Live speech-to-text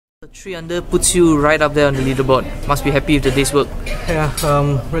3 under puts you right up there on the leaderboard. Must be happy with the day's work. Yeah,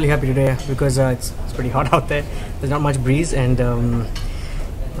 really happy today because it's pretty hot out there. There's not much breeze, and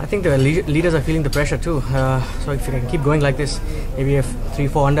I think the leaders are feeling the pressure too. So if you can keep going like this, maybe if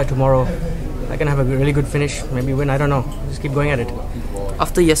 3-4 under tomorrow, I can have a really good finish. Maybe win. I don't know. Just keep going at it.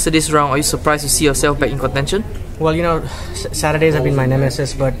 After yesterday's round, are you surprised to see yourself back in contention? Well, you know, Saturdays have been my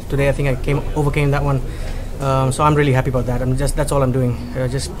nemesis, but today I think I overcame that one. So I'm really happy about that. That's all I'm doing.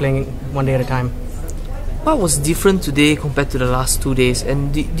 Just playing one day at a time. What was different today compared to the last 2 days?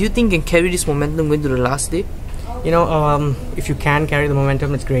 And do you think you can carry this momentum going to the last day? You know, if you can carry the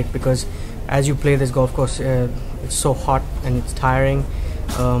momentum, it's great, because as you play this golf course, it's so hot and it's tiring.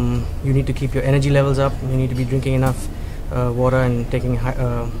 You need to keep your energy levels up. You need to be drinking enough water and taking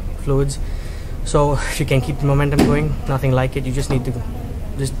fluids. So if you can keep the momentum going, nothing like it. You just need to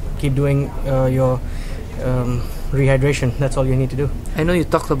keep doing your rehydration. That's all you need to do. I know you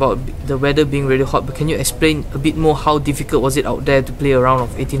talked about the weather being really hot, but can you explain a bit more how difficult was it out there to play a round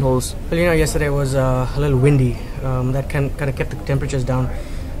of 18 holes? Well, you know, yesterday was a little windy. That kind of kept the temperatures down,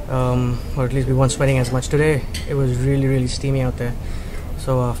 or at least we weren't sweating as much. Today it was really steamy out there,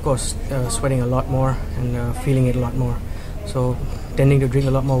 so of course sweating a lot more and feeling it a lot more. So tending to drink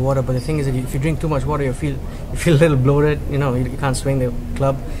a lot more water. But the thing is that if you drink too much water, you feel a little bloated. You know, you can't swing the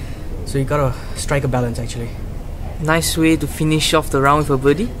club. So you gotta strike a balance, actually. Nice way to finish off the round with a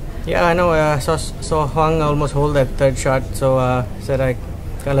birdie. Yeah, I know. Saw Huang almost hold that third shot, so said I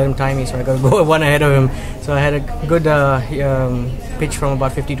can't let him tie me, so I gotta go one ahead of him. So I had a good pitch from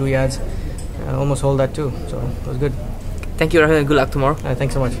about 52 yards. Almost hold that too, so it was good. Thank you, Rahil, and good luck tomorrow.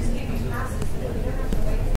 Thanks so much.